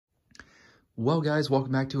Well guys,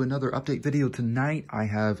 welcome back to another update video. Tonight I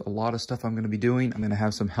have a lot of stuff I'm going to be doing. I'm going to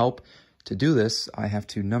have some help to do this. I have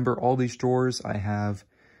to number all these drawers. I have,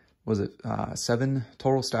 7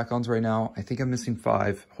 total stack-ons right now. I think I'm missing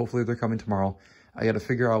 5. Hopefully they're coming tomorrow. I got to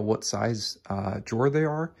figure out what size drawer they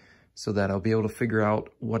are so that I'll be able to figure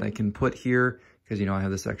out what I can put here because, you know, I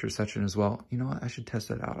have this extra section as well. You know what? I should test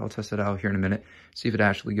that out. I'll test it out here in a minute, see if it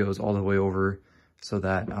actually goes all the way over so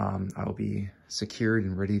that I'll be secured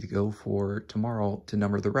and ready to go for tomorrow to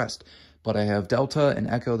number the rest. But I have Delta and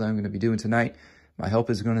Echo that I'm going to be doing tonight. My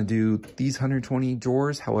help is going to do these 120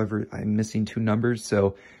 drawers. However, I'm missing 2 numbers,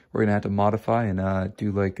 so we're going to have to modify and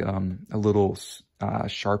do like a little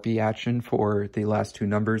Sharpie action for the last 2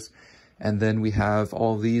 numbers. And then we have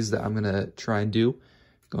all of these that I'm going to try and do.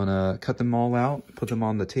 Gonna cut them all out, put them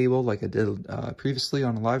on the table like I did previously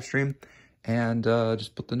on a live stream, and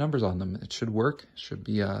just put the numbers on them. It should work. Should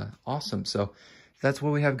be awesome. So that's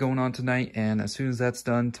what we have going on tonight, and as soon as that's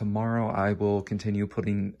done, tomorrow I will continue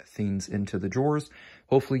putting things into the drawers.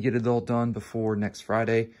 Hopefully get it all done before next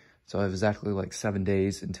Friday. So I have exactly like 7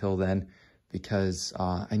 days until then, because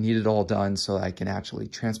I need it all done so I can actually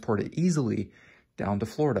transport it easily down to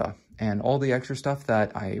Florida. And all the extra stuff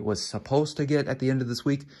that I was supposed to get at the end of this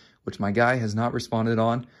week, which my guy has not responded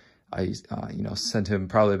on. I, sent him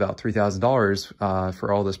probably about $3,000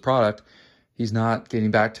 for all this product. He's not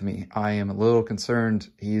getting back to me. I am a little concerned.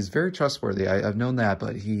 He's very trustworthy. I've known that,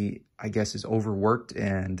 but he, I guess, is overworked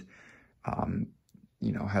and,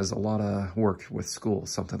 has a lot of work with school,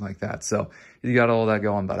 something like that. So you got all that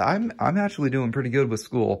going, but I'm actually doing pretty good with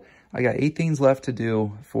school. I got 8 things left to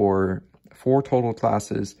do for 4 total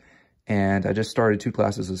classes, and I just started 2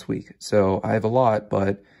 classes this week. So I have a lot,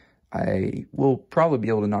 but I will probably be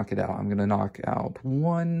able to knock it out. I'm going to knock out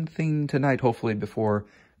 1 thing tonight, hopefully, before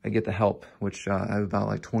I get the help, which I have about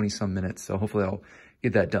like 20 some minutes. So hopefully I'll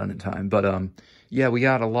get that done in time. But yeah, we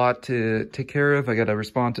got a lot to take care of. I got to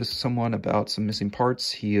respond to someone about some missing parts.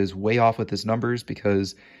 He is way off with his numbers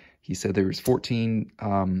because he said there was 14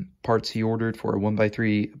 parts he ordered for a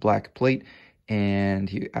 1x3 black plate, and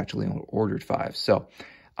he actually only ordered 5. So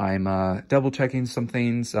I'm double checking some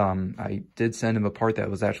things. I did send him a part that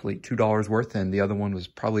was actually $2 worth, and the other one was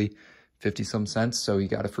probably 50 some cents. So he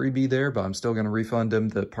got a freebie there, but I'm still going to refund him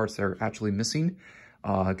the parts that are actually missing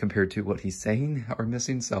compared to what he's saying are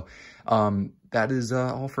missing. So that is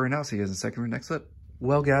all for now. See you guys in a second for the next clip.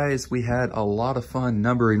 Well, guys, we had a lot of fun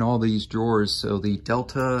numbering all these drawers. So the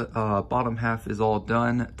Delta bottom half is all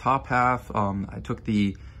done. Top half, I took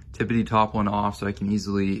the tippity top one off so I can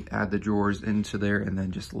easily add the drawers into there and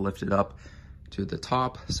then just lift it up to the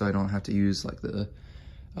top so I don't have to use like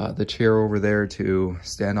the chair over there to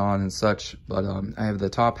stand on and such. But I have the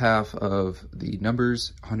top half of the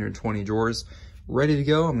numbers, 120 drawers, ready to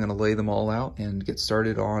go. I'm going to lay them all out and get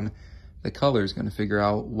started on the colors. Going to figure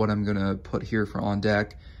out what I'm going to put here for on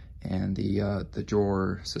deck, and the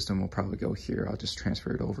drawer system will probably go here. I'll just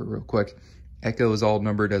transfer it over real quick. Echo is all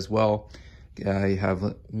numbered as well. I have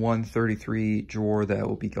 133 drawer that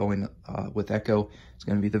will be going with Echo. It's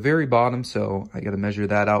going to be the very bottom, so I got to measure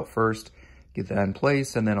that out first, get that in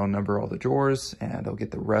place, and then I'll number all the drawers, and I'll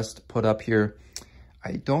get the rest put up here.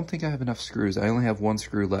 I don't think I have enough screws. I only have 1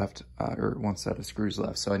 screw left, or 1 set of screws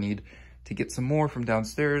left, so I need to get some more from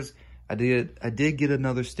downstairs. I did get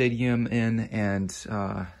another Stadium in, and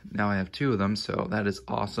now I have 2 of them, so that is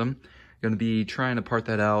awesome. Going to be trying to part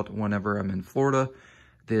that out whenever I'm in Florida.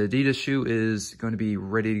 The Adidas shoe is going to be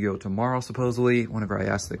ready to go tomorrow, supposedly. Whenever I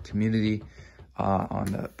asked the community on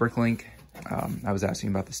the Bricklink, I was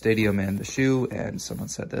asking about the Stadium and the shoe, and someone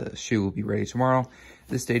said the shoe will be ready tomorrow.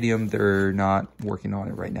 The Stadium, they're not working on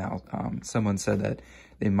it right now. Someone said that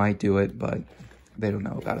they might do it, but they don't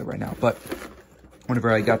know about it right now. But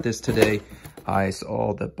whenever I got this today, I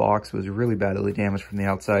saw the box was really badly damaged from the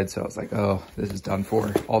outside, so I was like, oh, this is done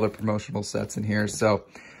for. All the promotional sets in here. So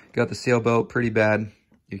got the sailboat pretty bad.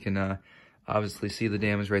 You can obviously see the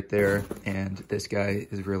damage right there, and this guy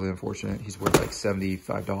is really unfortunate. He's worth like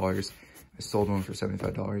 $75. I sold one for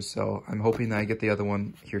 $75, so I'm hoping that I get the other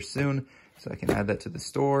one here soon so I can add that to the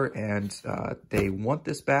store, and they want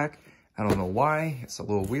this back. I don't know why. It's a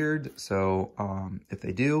little weird, so if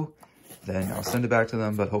they do, then I'll send it back to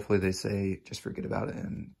them, but hopefully they say just forget about it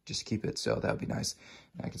and just keep it, so that would be nice.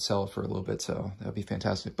 And I could sell it for a little bit, so that would be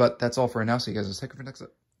fantastic. But that's all for now. See you guys in a second for next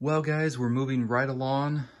up. Well, guys, we're moving right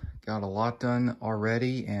along. Got a lot done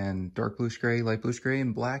already, and dark bluish gray, light bluish gray,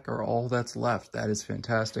 and black are all that's left. That is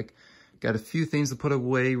fantastic. Got a few things to put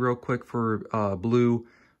away real quick for blue.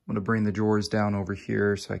 I'm going to bring the drawers down over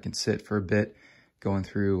here so I can sit for a bit, going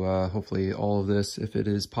through hopefully all of this if it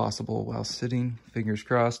is possible while sitting, fingers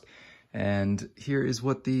crossed. And here is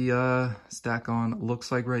what the Stack-On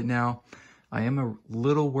looks like right now. I am a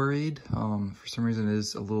little worried. For some reason it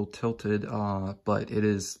is a little tilted, but it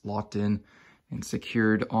is locked in and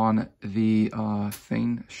secured on the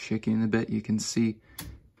thing, shaking a bit. You can see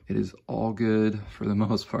it is all good for the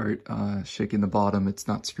most part. Shaking the bottom, it's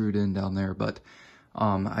not screwed in down there, but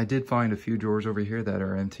I did find a few drawers over here that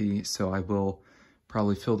are empty, so I will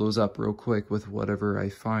probably fill those up real quick with whatever I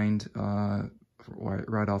find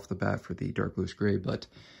right off the bat for the dark bluish gray. But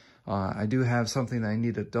I do have something that I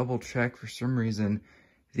need to double check. For some reason,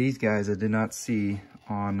 these guys I did not see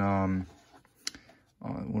on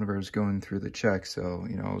whenever I was going through the check. So,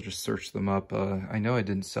 you know, I'll just search them up. I know I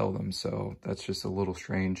didn't sell them, so that's just a little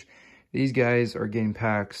strange. These guys are getting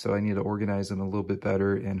packed, so I need to organize them a little bit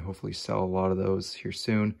better and hopefully sell a lot of those here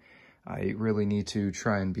soon. I really need to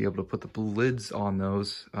try and be able to put the lids on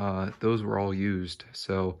those. Those were all used,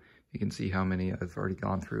 so you can see how many I've already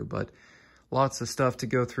gone through, but lots of stuff to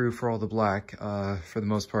go through for all the black. For the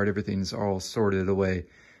most part, everything's all sorted away.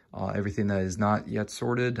 Everything that is not yet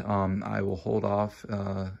sorted, I will hold off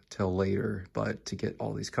till later, but to get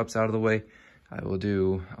all these cups out of the way, I will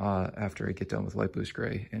do after I get done with light bluish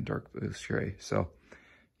gray and dark bluish gray. So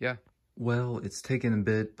yeah, well, it's taken a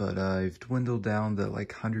bit, but I've dwindled down the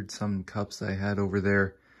like 100-some cups I had over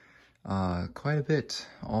there. Quite a bit.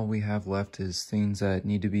 All we have left is things that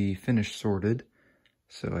need to be finished sorted.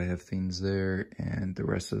 So I have things there and the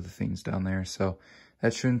rest of the things down there. So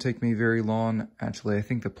that shouldn't take me very long. Actually, I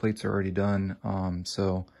think the plates are already done.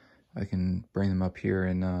 So I can bring them up here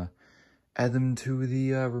and add them to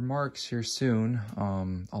the remarks here soon.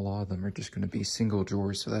 A lot of them are just going to be single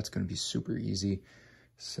drawers, so that's going to be super easy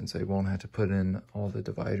since I won't have to put in all the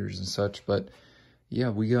dividers and such. But yeah,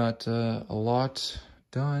 we got a lot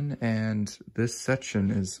done, and this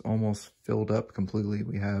section is almost filled up completely.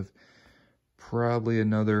 We have probably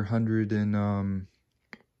another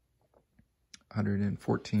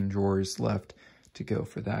 114 drawers left to go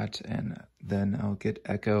for that, and then I'll get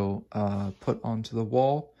Echo put onto the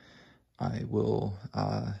wall. I will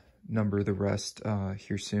number the rest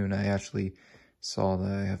here soon. I actually saw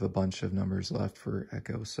that I have a bunch of numbers left for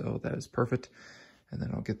Echo, so that is perfect. And then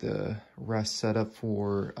I'll get the rest set up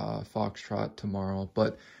for Foxtrot tomorrow.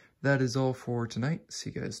 But that is all for tonight.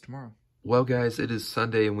 See you guys tomorrow. Well, guys, it is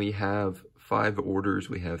Sunday, and we have 5 orders.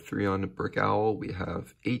 We have 3 on Brick Owl. We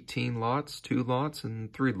have 18 lots, 2 lots,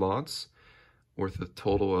 and 3 lots, worth a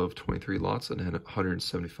total of 23 lots and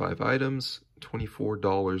 175 items,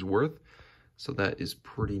 $24 worth. So that is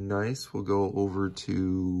pretty nice. We'll go over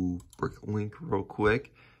to Bricklink real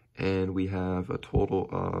quick, and we have a total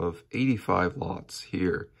of 85 lots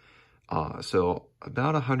here. So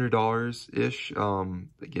about $100-ish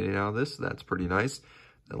getting out of this. That's pretty nice.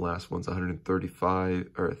 The last one's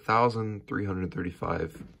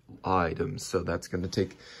 1,335 items. So that's going to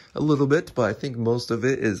take a little bit, but I think most of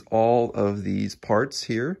it is all of these parts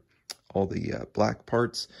here, all the black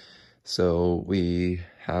parts. So we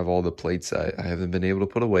have all the plates I haven't been able to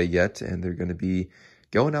put away yet, and they're going to be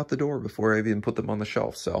going out the door before I even put them on the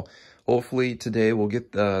shelf. So hopefully today we'll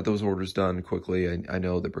get those orders done quickly. I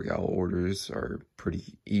know the Brick Owl orders are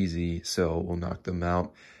pretty easy, so we'll knock them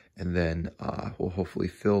out. And then we'll hopefully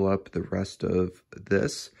fill up the rest of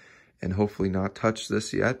this, and hopefully not touch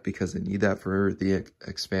this yet, because I need that for the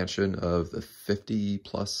expansion of the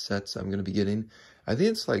 50+ sets I'm going to be getting. I think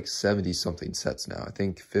it's like 70-something sets now. I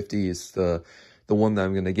think 50 is the one that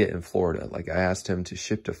I'm going to get in Florida. Like, I asked him to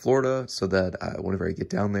ship to Florida so that whenever I get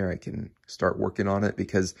down there, I can start working on it,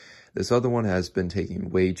 because this other one has been taking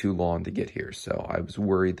way too long to get here. So I was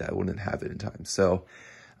worried that I wouldn't have it in time. So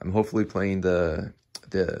I'm hopefully playing the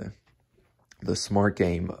smart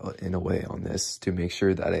game in a way on this to make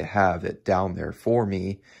sure that I have it down there for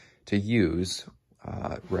me to use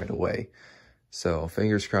right away. So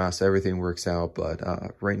fingers crossed everything works out, but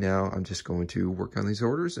right now I'm just going to work on these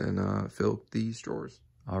orders and fill these drawers.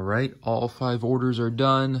 All right, all 5 orders are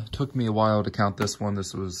done. Took me a while to count this one.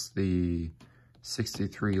 This was the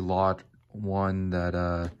 63 lot one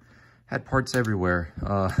that had parts everywhere.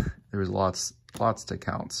 There was lots to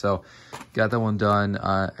count. So got that one done.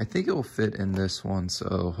 I think it will fit in this one,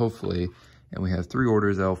 so hopefully. And we have 3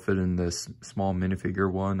 orders that'll fit in this small minifigure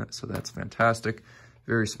one, so that's fantastic.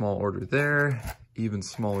 Very small order there, even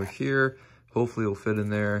smaller here. Hopefully it'll fit in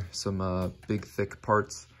there. Some big thick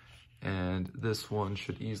parts. And this one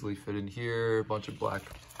should easily fit in here. A bunch of black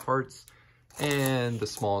parts. And the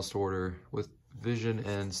smallest order with vision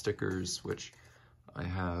and stickers, which I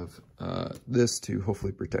have this to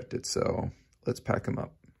hopefully protect it. So let's pack them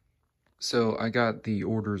up. So I got the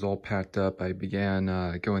orders all packed up. I began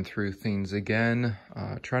going through things again,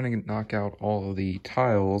 trying to knock out all of the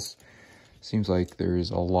tiles Seems like there's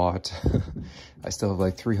a lot. I still have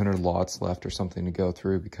like 300 lots left or something to go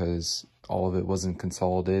through because all of it wasn't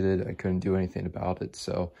consolidated. I couldn't do anything about it,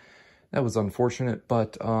 so that was unfortunate.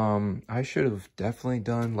 But I should have definitely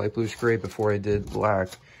done light bluish gray before I did black,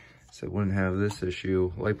 so I wouldn't have this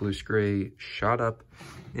issue. Light bluish gray shot up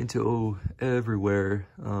into everywhere,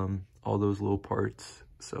 all those little parts,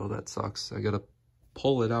 so that sucks. I gotta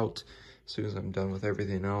pull it out as soon as I'm done with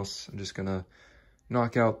everything else. I'm just gonna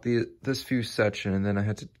knock out this few section, and then I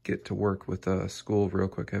had to get to work with school real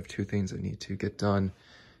quick. I have 2 things I need to get done,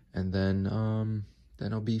 and then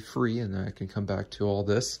I'll be free, and then I can come back to all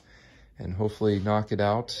this and hopefully knock it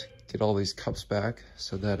out, get all these cups back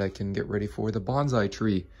so that I can get ready for the bonsai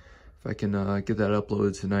tree. If I can get that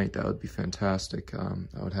uploaded tonight, that would be fantastic.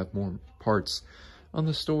 I would have more parts on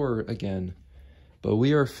the store again. But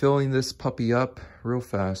we are filling this puppy up real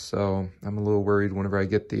fast, so I'm a little worried whenever I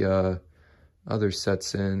get the other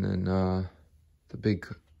sets in and the big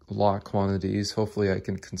lot quantities. Hopefully I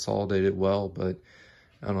can consolidate it well, but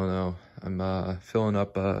I don't know. I'm filling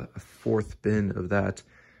up a 4th bin of that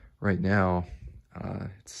right now.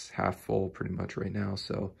 It's half full pretty much right now,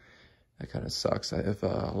 so that kind of sucks. I have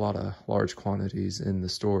a lot of large quantities in the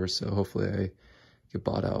store, so hopefully I get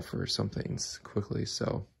bought out for some things quickly.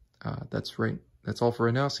 So that's all for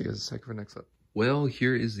right now. See you guys in a second for next up. Well,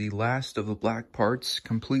 here is the last of the black parts,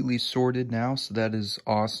 completely sorted now, so that is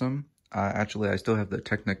awesome. Actually, I still have the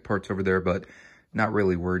Technic parts over there, but not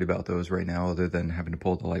really worried about those right now, other than having to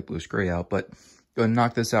pull the light bluish gray out. But go and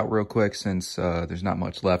knock this out real quick since there's not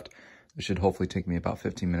much left. It should hopefully take me about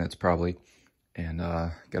 15 minutes probably. And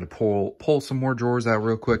got to pull some more drawers out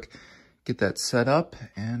real quick, get that set up,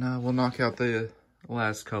 and we'll knock out the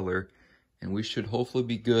last color. And we should hopefully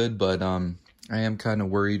be good, but I am kind of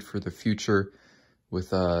worried for the future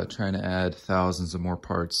with trying to add thousands of more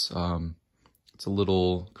parts. It's a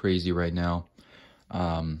little crazy right now.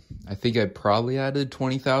 I think I probably added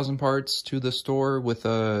 20,000 parts to the store with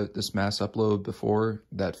this mass upload before.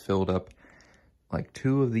 That filled up like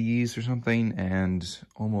 2 of these or something, and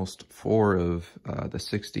almost 4 of the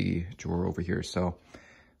 60 drawer over here. So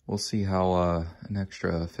we'll see how an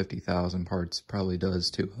extra 50,000 parts probably does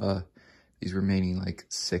to these remaining like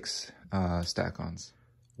 6 stack-ons.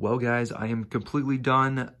 Well, guys, I am completely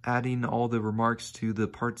done adding all the remarks to the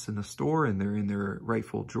parts in the store, and they're in their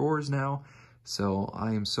rightful drawers now. So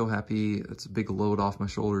I am so happy. It's a big load off my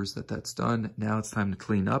shoulders that that's done. Now it's time to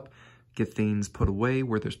clean up, get things put away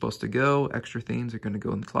where they're supposed to go. Extra things are going to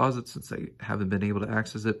go in the closet since I haven't been able to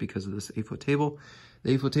access it because of this 8-foot table.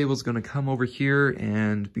 The 8-foot table is going to come over here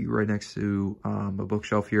and be right next to a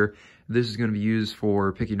bookshelf here. This is going to be used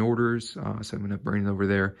for picking orders, so I'm going to bring it over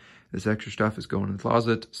there. This extra stuff is going in the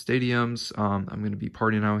closet. Stadiums, I'm going to be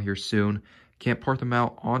parting out here soon. Can't part them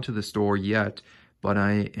out onto the store yet, but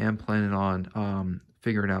I am planning on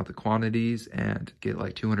figuring out the quantities and get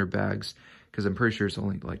like 200 bags, because I'm pretty sure it's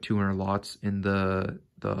only like 200 lots in the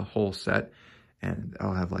whole set, and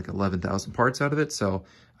I'll have like 11,000 parts out of it. So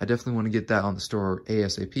I definitely want to get that on the store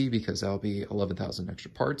ASAP, because that'll be 11,000 extra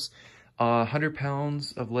parts. 100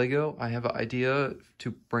 pounds of Lego. I have an idea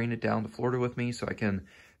to bring it down to Florida with me so I can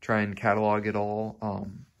try and catalog it all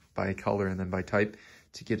by color and then by type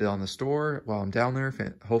to get it on the store while I'm down there.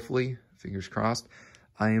 Hopefully, fingers crossed.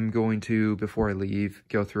 I am going to, before I leave,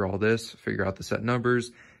 go through all this, figure out the set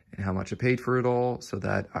numbers and how much I paid for it all, so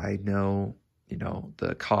that I know, you know,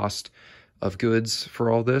 the cost of goods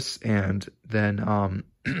for all this, and then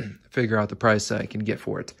figure out the price that I can get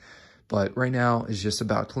for it. But right now is just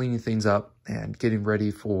about cleaning things up and getting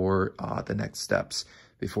ready for the next steps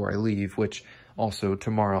before I leave, which also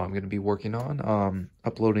tomorrow I'm going to be working on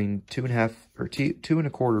uploading 2.5 or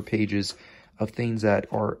 2.25 pages of things that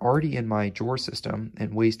are already in my drawer system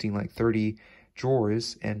and wasting like 30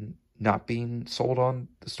 drawers and not being sold on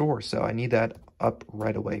the store. So I need that up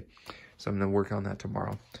right away. So I'm going to work on that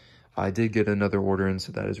tomorrow. I did get another order in,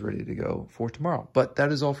 so that is ready to go for tomorrow. But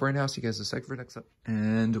that is all for right now. See you guys in a second for next up.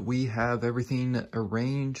 And we have everything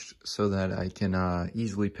arranged so that I can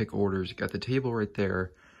easily pick orders. Got the table right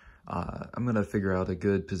there. I'm going to figure out a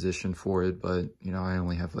good position for it, but, you know, I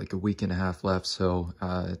only have like a week and a half left, so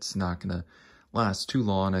it's not going to last too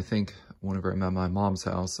long. I think whenever I'm at my mom's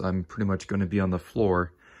house, I'm pretty much going to be on the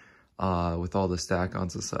floor with all the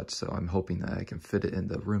stack-ons and such, so I'm hoping that I can fit it in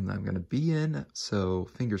the room that I'm going to be in. So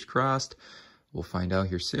fingers crossed, we'll find out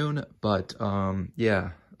here soon. But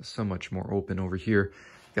yeah, so much more open over here.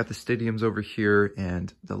 Got the stadiums over here,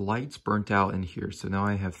 and the lights burnt out in here, so now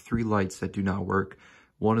I have 3 lights that do not work.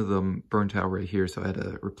 One of them burnt out right here, so I had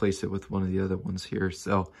to replace it with one of the other ones here.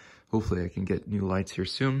 So hopefully I can get new lights here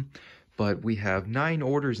soon. But we have 9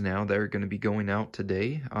 orders now that are going to be going out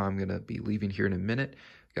today. I'm going to be leaving here in a minute.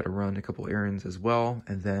 Got to run a couple errands as well.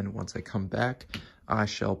 And then once I come back, I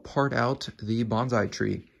shall part out the bonsai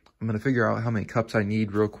tree. I'm going to figure out how many cups I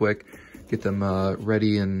need real quick, get them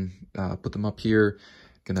ready and put them up here.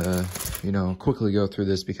 Gonna, quickly go through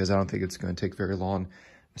this because I don't think it's going to take very long,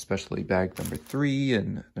 especially bag number 3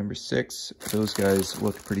 and number 6. Those guys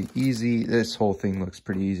look pretty easy. This whole thing looks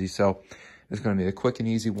pretty easy. So it's going to be a quick and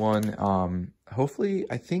easy one. Hopefully,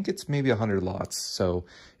 I think it's maybe 100 lots. So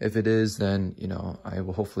if it is, then, I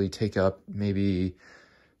will hopefully take up maybe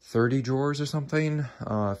 30 drawers or something.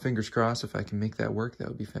 Fingers crossed if I can make that work, that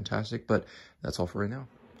would be fantastic. But that's all for right now.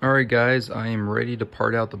 All right, guys, I am ready to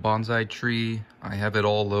part out the bonsai tree. I have it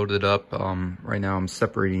all loaded up. Right now I'm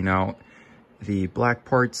separating out the black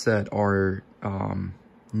parts that are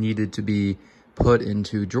needed to be put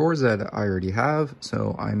into drawers that I already have.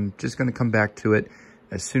 So I'm just going to come back to it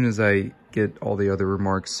as soon as I get all the other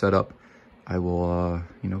remarks set up. I will,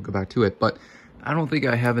 go back to it. But I don't think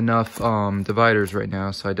I have enough dividers right now,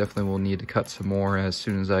 so I definitely will need to cut some more as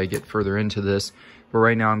soon as I get further into this. But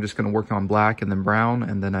right now I'm just going to work on black and then brown,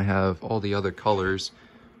 and then I have all the other colors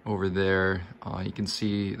over there. You can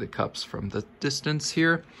see the cups from the distance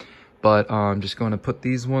here. But I'm just going to put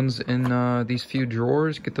these ones in these few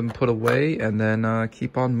drawers, get them put away, and then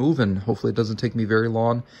keep on moving. Hopefully it doesn't take me very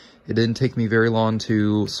long. It didn't take me very long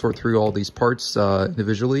to sort through all these parts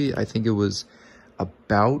individually. I think it was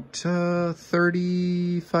about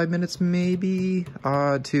 35 minutes maybe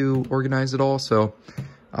to organize it all. So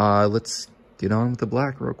let's get on with the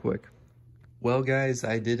black real quick. Well, guys,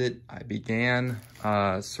 I did it. I began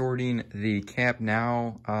sorting the Camp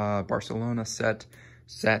Now Barcelona sets,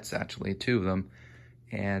 actually 2 of them.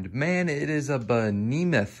 And man, it is a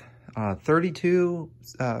behemoth. 32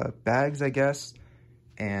 bags, I guess.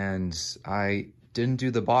 And I didn't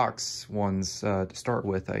do the box ones to start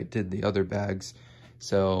with. I did the other bags.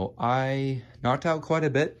 So I knocked out quite a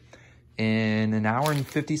bit. In an hour and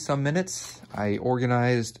 50 some minutes, I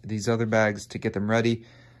organized these other bags to get them ready.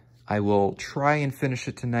 I will try and finish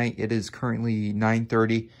it tonight. It is currently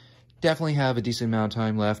 9:30. Definitely have a decent amount of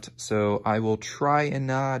time left, so I will try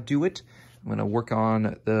and do it. I'm going to work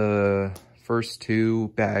on the first 2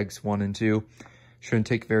 bags, 1 and 2. Shouldn't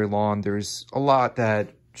take very long. There's a lot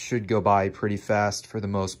that should go by pretty fast for the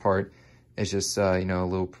most part. It's just, a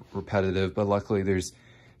little repetitive, but luckily there's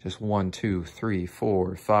just 1, 2, 3,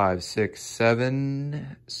 4, 5, 6,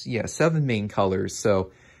 7, 7 main colors.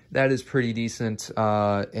 So that is pretty decent,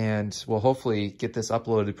 and we'll hopefully get this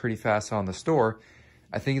uploaded pretty fast on the store.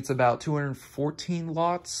 I think it's about 214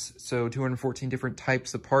 lots, so 214 different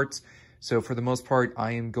types of parts. So for the most part,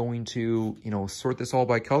 I am going to, sort this all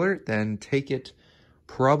by color, then take it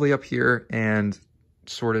probably up here and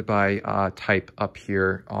sort it by type up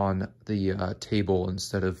here on the table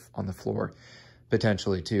instead of on the floor,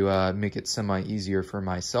 potentially to make it semi-easier for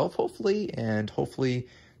myself, hopefully. And hopefully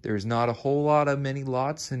there's not a whole lot of many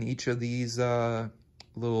lots in each of these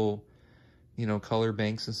little color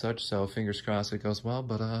banks and such, so fingers crossed it goes well.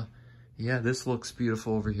 But yeah, this looks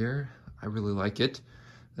beautiful over here. I really like it.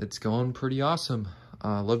 It's going pretty awesome.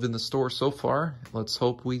 Loving the store so far. Let's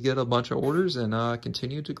hope we get a bunch of orders and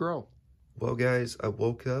continue to grow. Well, guys, I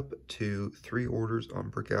woke up to 3 orders on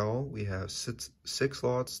Brick Owl. We have 6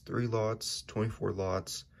 lots, 3 lots, 24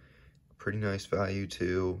 lots. Pretty nice value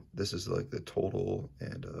too. This is like the total,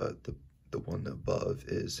 and the one above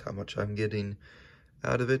is how much I'm getting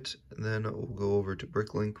out of it. And then we'll go over to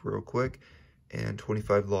Bricklink real quick, and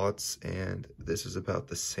 25 lots, and this is about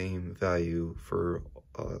the same value for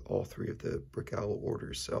all 3 of the Brick Owl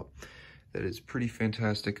orders. So that is pretty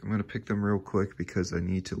fantastic. I'm going to pick them real quick because I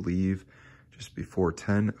need to leave just before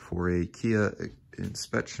 10 for a Kia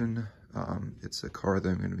inspection. It's a car that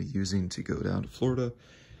I'm going to be using to go down to Florida.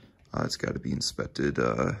 It's got to be inspected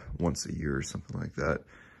once a year or something like that.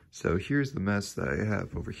 So here's the mess that I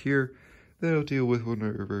have over here that I'll deal with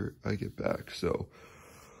whenever I get back. So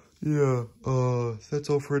yeah, that's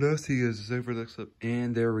all for now. See you guys soon for the next clip.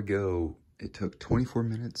 And there we go. It took 24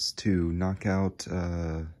 minutes to knock out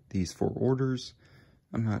these 4 orders.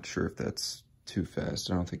 I'm not sure if that's too fast.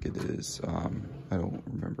 I don't think it is. I don't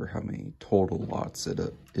remember how many total lots it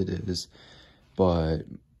is, but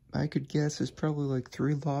I could guess it's probably like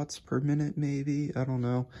 3 lots per minute, maybe. I don't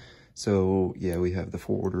know. So yeah, we have the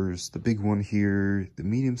 4 orders. The big one here, the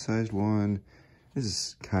medium-sized one. This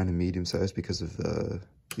is kind of medium-sized because of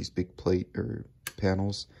these big plate or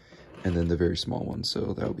panels, and then the very small one.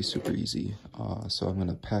 So that would be super easy. So I'm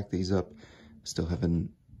gonna pack these up. Still having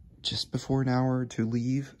just before an hour to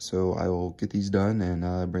leave, so I will get these done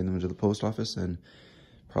and bring them to the post office and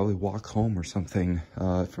probably walk home or something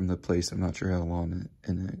from the place. I'm not sure how long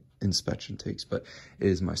an inspection takes, but it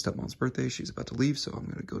is my stepmom's birthday. She's about to leave, so I'm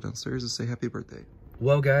gonna go downstairs and say happy birthday.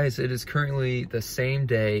 Well guys, it is currently the same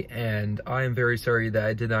day, and I am very sorry that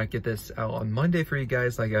I did not get this out on Monday for you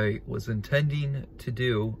guys like I was intending to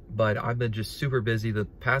do, but I've been just super busy. The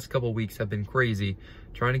past couple weeks have been crazy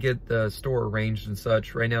trying to get the store arranged and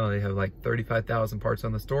such. Right now they have like 35,000 parts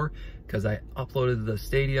on the store because I uploaded the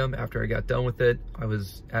stadium after I got done with it. I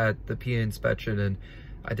was at the PA inspection and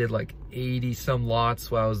I did like 80 some lots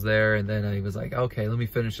while I was there, and then I was like, okay, let me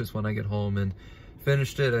finish this when I get home, and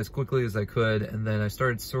finished it as quickly as I could. And then I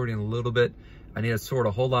started sorting a little bit. I need to sort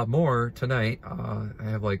a whole lot more tonight. I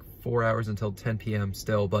have like 4 hours until 10 p.m.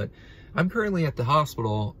 still, but I'm currently at the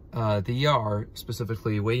hospital, the ER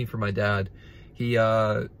specifically, waiting for my dad. He, it's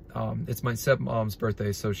my stepmom's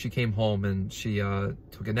birthday, so she came home and she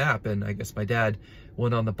took a nap, and I guess my dad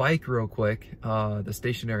went on the bike real quick, the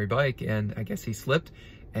stationary bike, and I guess he slipped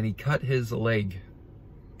and he cut his leg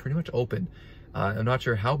pretty much open. I'm not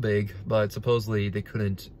sure how big, but supposedly they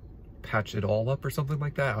couldn't patch it all up or something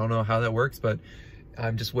like that. I don't know how that works, but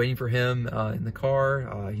I'm just waiting for him in the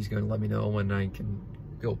car. He's going to let me know when I can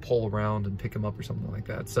go pull around and pick him up or something like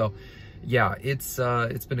that. So yeah, it's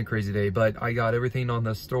been a crazy day, but I got everything on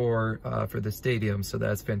the store for the stadium, so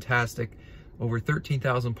that's fantastic. Over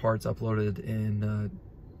 13,000 parts uploaded in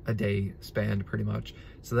a day span pretty much.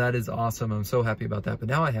 So that is awesome. I'm so happy about that. But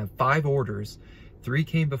now I have 5 orders. 3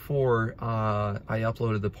 came before I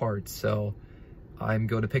uploaded the parts, so I'm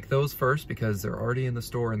going to pick those first because they're already in the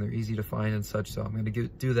store and they're easy to find and such. So I'm going to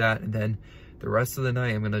do that, and then the rest of the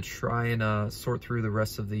night I'm going to try and sort through the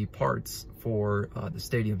rest of the parts for the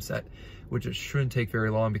stadium set, which it shouldn't take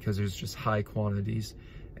very long because there's just high quantities.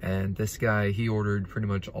 And this guy, he ordered pretty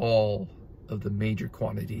much all of the major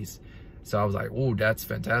quantities. So I was like, oh, that's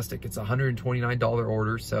fantastic. It's a $129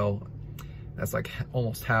 order, so that's like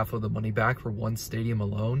almost half of the money back for one stadium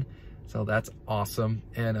alone. So that's awesome.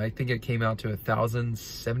 And I think it came out to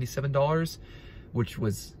 $1,077, which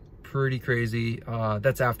was pretty crazy.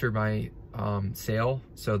 That's after my sale,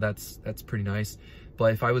 so that's pretty nice.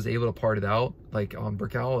 But if I was able to part it out, like on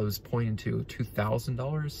Brickell, it was pointing to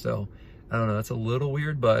 $2,000. So I don't know, that's a little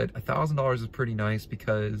weird, but $1,000 is pretty nice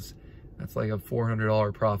because that's like a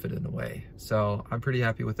 $400 profit in a way. So I'm pretty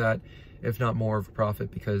happy with that, if not more of a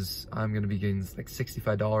profit, because I'm going to be getting like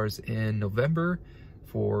 $65 in November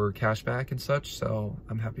for cash back and such. So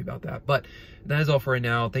I'm happy about that. But that is all for right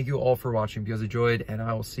now. Thank you all for watching. If you guys enjoyed, and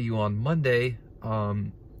I will see you on Monday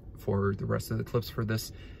for the rest of the clips for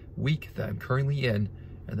this week that I'm currently in.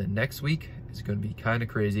 And then next week is going to be kind of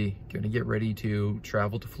crazy. Going to get ready to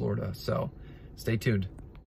travel to Florida. So stay tuned.